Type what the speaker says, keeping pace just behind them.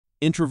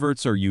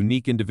Introverts are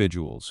unique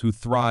individuals who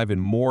thrive in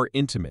more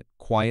intimate,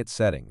 quiet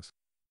settings.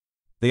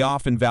 They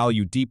often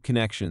value deep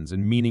connections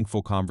and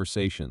meaningful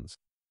conversations.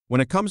 When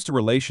it comes to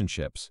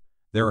relationships,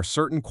 there are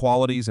certain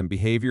qualities and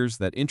behaviors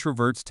that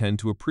introverts tend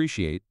to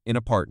appreciate in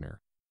a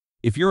partner.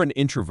 If you're an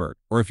introvert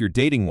or if you're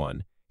dating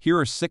one, here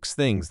are 6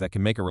 things that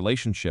can make a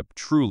relationship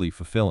truly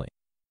fulfilling.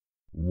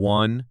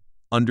 1.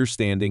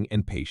 Understanding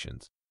and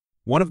patience.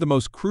 One of the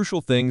most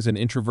crucial things an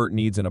introvert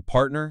needs in a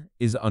partner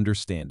is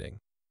understanding.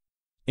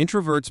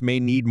 Introverts may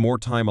need more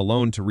time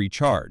alone to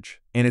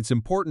recharge, and it's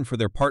important for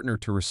their partner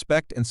to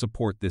respect and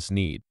support this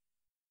need.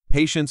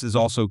 Patience is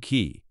also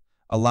key.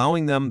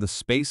 Allowing them the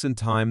space and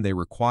time they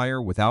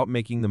require without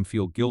making them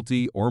feel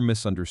guilty or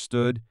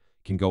misunderstood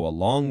can go a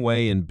long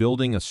way in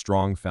building a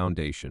strong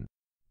foundation.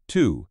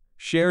 2.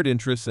 Shared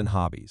interests and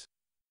hobbies.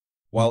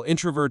 While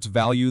introverts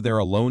value their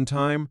alone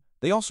time,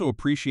 they also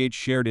appreciate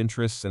shared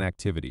interests and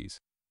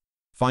activities.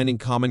 Finding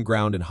common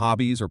ground in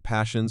hobbies or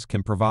passions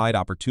can provide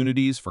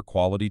opportunities for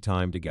quality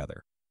time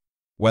together.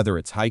 Whether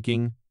it's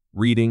hiking,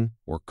 reading,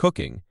 or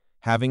cooking,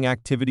 having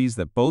activities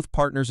that both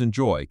partners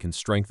enjoy can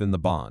strengthen the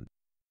bond.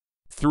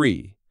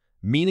 3.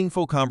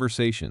 Meaningful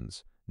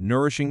conversations,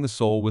 nourishing the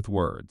soul with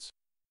words.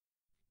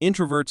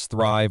 Introverts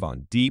thrive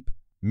on deep,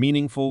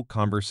 meaningful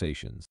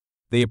conversations.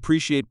 They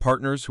appreciate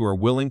partners who are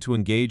willing to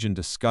engage in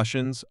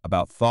discussions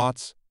about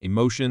thoughts,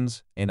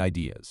 emotions, and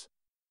ideas.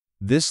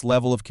 This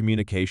level of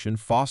communication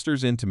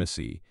fosters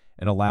intimacy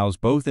and allows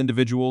both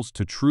individuals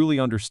to truly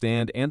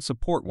understand and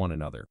support one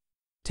another.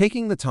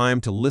 Taking the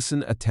time to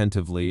listen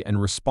attentively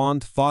and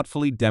respond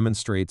thoughtfully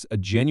demonstrates a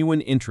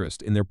genuine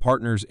interest in their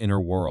partner's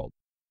inner world.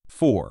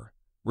 4.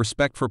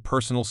 Respect for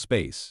personal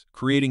space,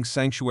 creating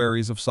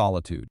sanctuaries of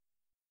solitude.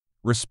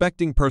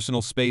 Respecting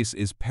personal space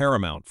is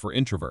paramount for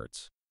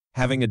introverts.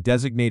 Having a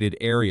designated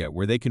area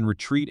where they can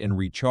retreat and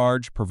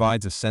recharge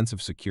provides a sense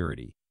of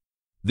security.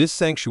 This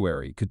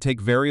sanctuary could take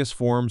various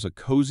forms: a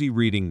cozy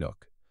reading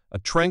nook, a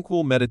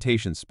tranquil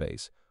meditation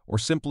space, or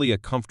simply a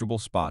comfortable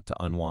spot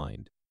to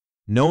unwind.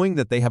 Knowing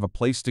that they have a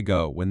place to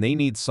go when they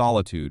need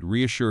solitude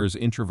reassures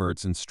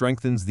introverts and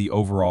strengthens the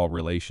overall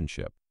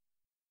relationship.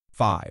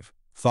 5.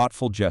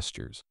 Thoughtful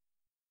gestures.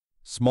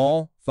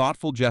 Small,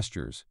 thoughtful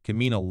gestures can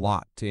mean a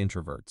lot to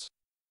introverts.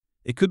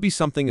 It could be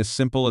something as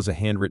simple as a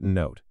handwritten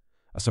note,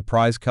 a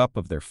surprise cup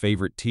of their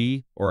favorite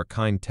tea, or a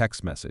kind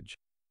text message.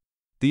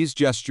 These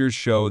gestures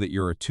show that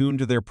you're attuned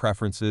to their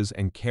preferences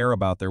and care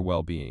about their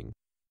well-being.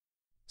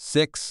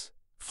 6.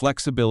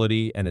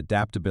 Flexibility and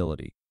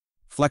adaptability.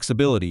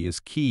 Flexibility is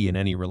key in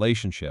any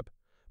relationship,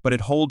 but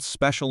it holds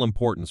special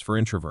importance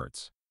for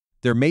introverts.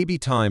 There may be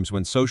times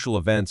when social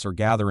events or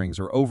gatherings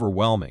are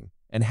overwhelming,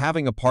 and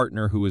having a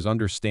partner who is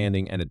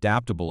understanding and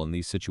adaptable in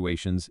these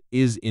situations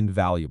is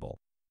invaluable.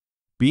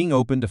 Being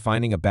open to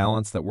finding a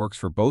balance that works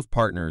for both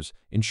partners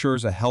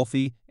ensures a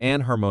healthy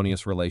and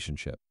harmonious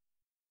relationship.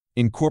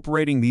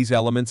 Incorporating these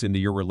elements into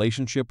your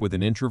relationship with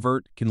an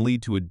introvert can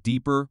lead to a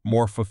deeper,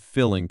 more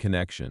fulfilling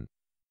connection.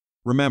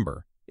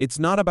 Remember, it's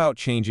not about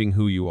changing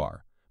who you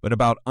are, but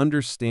about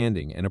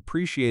understanding and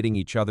appreciating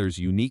each other's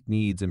unique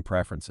needs and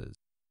preferences.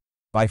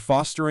 By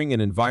fostering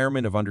an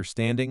environment of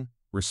understanding,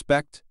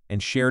 respect,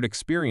 and shared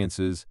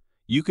experiences,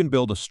 you can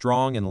build a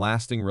strong and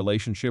lasting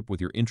relationship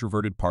with your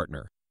introverted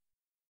partner.